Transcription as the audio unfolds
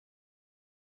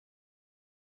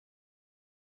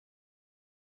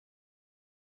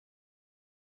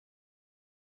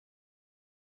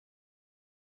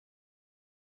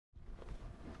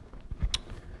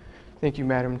Thank you,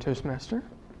 Madam Toastmaster.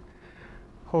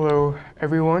 Hello,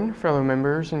 everyone, fellow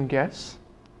members and guests.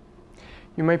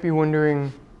 You might be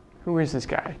wondering, who is this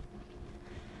guy?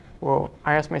 Well,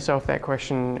 I ask myself that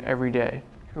question every day.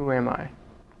 Who am I?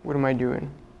 What am I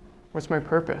doing? What's my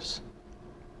purpose?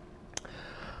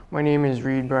 My name is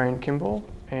Reid Brian Kimball,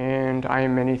 and I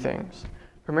am many things.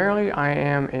 Primarily, I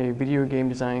am a video game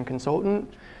design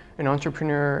consultant, an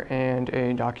entrepreneur, and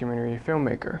a documentary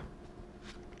filmmaker.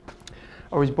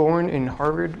 I was born in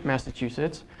Harvard,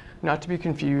 Massachusetts, not to be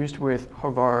confused with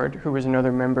Harvard, who was another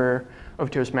member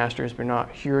of Toastmasters but not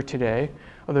here today,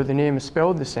 although the name is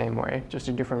spelled the same way, just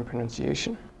a different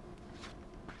pronunciation.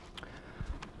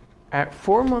 At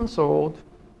 4 months old,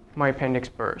 my appendix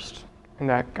burst, and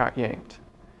that got yanked.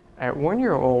 At 1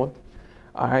 year old,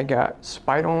 I got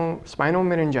spinal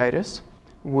meningitis,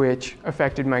 which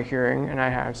affected my hearing, and I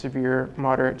have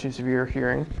moderate to severe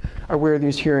hearing. I wear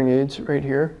these hearing aids right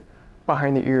here,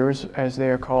 behind the ears, as they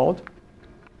are called.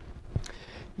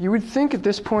 You would think at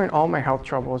this point all my health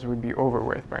troubles would be over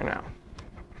with by now,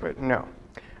 but no.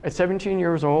 At 17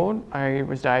 years old, I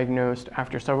was diagnosed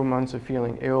after several months of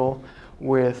feeling ill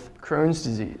with Crohn's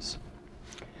disease.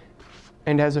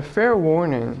 And as a fair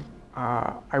warning,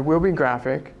 I will be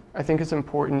graphic. I think it's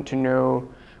important to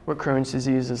know what Crohn's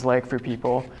disease is like for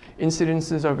people.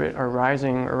 Incidences of it are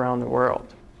rising around the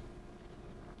world.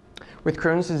 With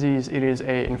Crohn's disease, it is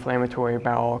an inflammatory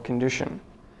bowel condition.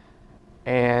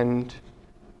 And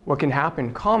what can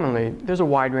happen commonly, there's a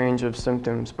wide range of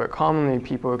symptoms, but commonly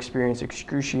people experience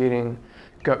excruciating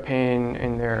gut pain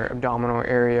in their abdominal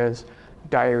areas,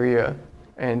 diarrhea,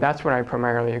 and that's what I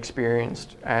primarily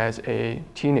experienced as a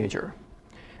teenager.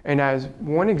 And as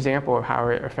one example of how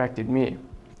it affected me,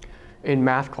 in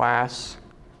math class,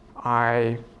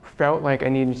 I felt like I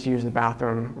needed to use the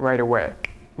bathroom right away,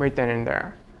 right then and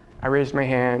there. I raised my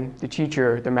hand.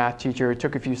 The math teacher,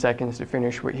 took a few seconds to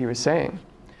finish what he was saying.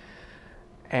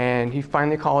 And he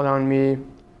finally called on me.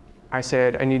 I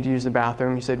said, I need to use the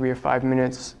bathroom. He said, we have 5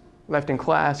 minutes left in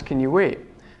class. Can you wait?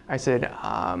 I said,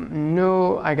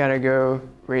 no, I gotta go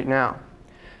right now.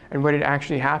 And what had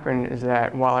actually happened is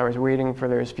that while I was waiting for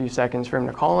those few seconds for him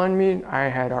to call on me, I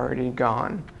had already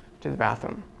gone to the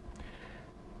bathroom.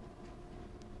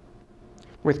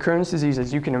 With Crohn's disease,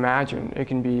 as you can imagine, it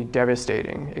can be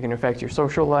devastating. It can affect your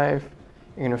social life.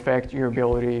 It can affect your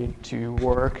ability to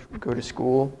work, go to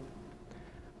school.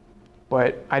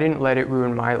 But I didn't let it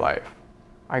ruin my life.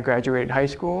 I graduated high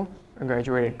school, I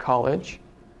graduated college,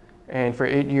 and for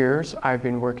 8 years, I've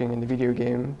been working in the video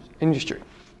game industry.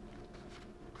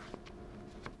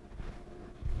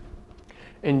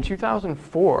 In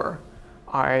 2004,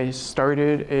 I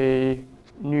started a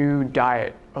new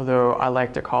diet, although I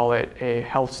like to call it a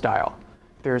health style.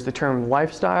 There's the term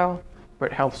lifestyle,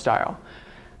 but health style.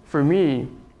 For me,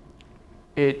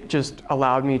 it just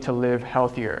allowed me to live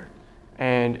healthier,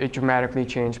 and it dramatically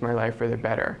changed my life for the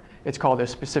better. It's called a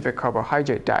specific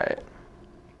carbohydrate diet.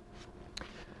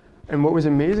 And what was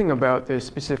amazing about this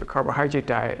specific carbohydrate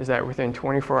diet is that within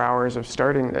 24 hours of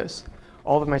starting this,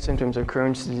 all of my symptoms of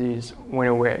Crohn's disease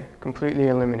went away, completely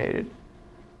eliminated.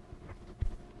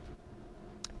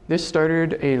 This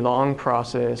started a long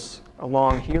process, a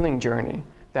long healing journey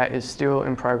that is still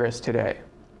in progress today.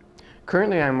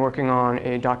 Currently, I'm working on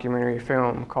a documentary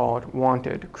film called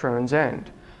Wanted: Crohn's End,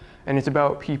 and it's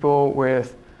about people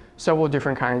with several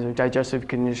different kinds of digestive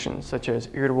conditions such as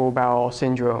irritable bowel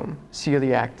syndrome,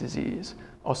 celiac disease,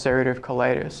 ulcerative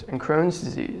colitis, and Crohn's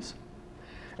disease.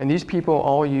 And these people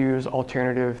all use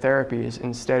alternative therapies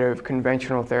instead of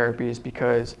conventional therapies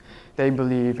because they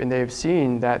believe and they've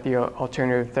seen that the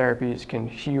alternative therapies can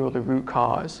heal the root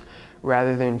cause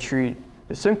rather than treat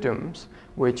the symptoms,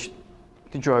 which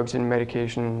the drugs and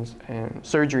medications and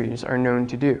surgeries are known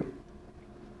to do.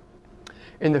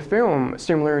 In the film,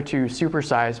 similar to Super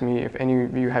Size Me, if any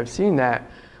of you have seen that,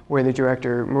 where the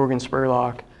director, Morgan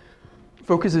Spurlock,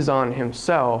 focuses on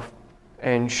himself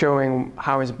and showing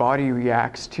how his body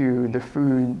reacts to the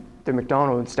food, the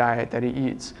McDonald's diet that he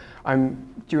eats.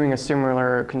 I'm doing a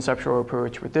similar conceptual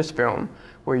approach with this film,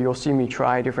 where you'll see me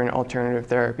try different alternative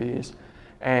therapies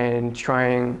and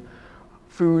trying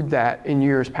food that in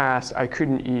years past I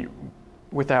couldn't eat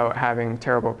without having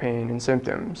terrible pain and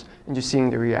symptoms, and just seeing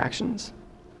the reactions.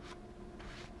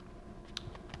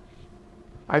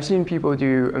 I've seen people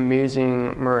do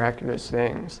amazing, miraculous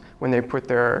things when they put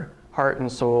their heart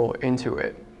and soul into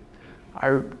it.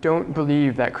 I don't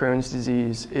believe that Crohn's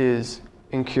disease is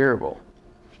incurable.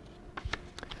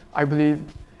 I believe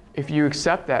if you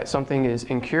accept that something is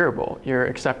incurable, you're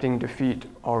accepting defeat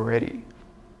already.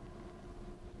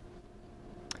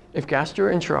 If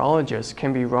gastroenterologists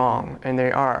can be wrong, and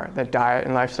they are, that diet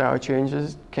and lifestyle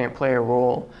changes can't play a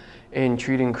role in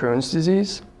treating Crohn's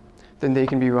disease, then they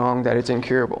can be wrong that it's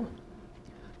incurable.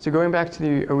 So going back to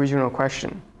the original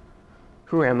question,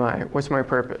 who am I? What's my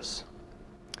purpose?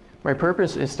 My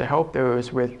purpose is to help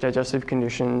those with digestive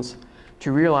conditions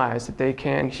to realize that they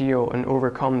can heal and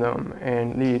overcome them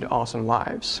and lead awesome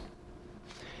lives.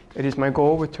 It is my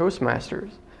goal with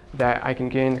Toastmasters that I can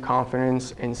gain the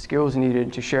confidence and skills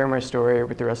needed to share my story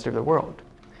with the rest of the world.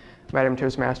 Madam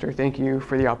Toastmaster, thank you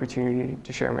for the opportunity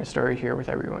to share my story here with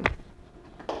everyone.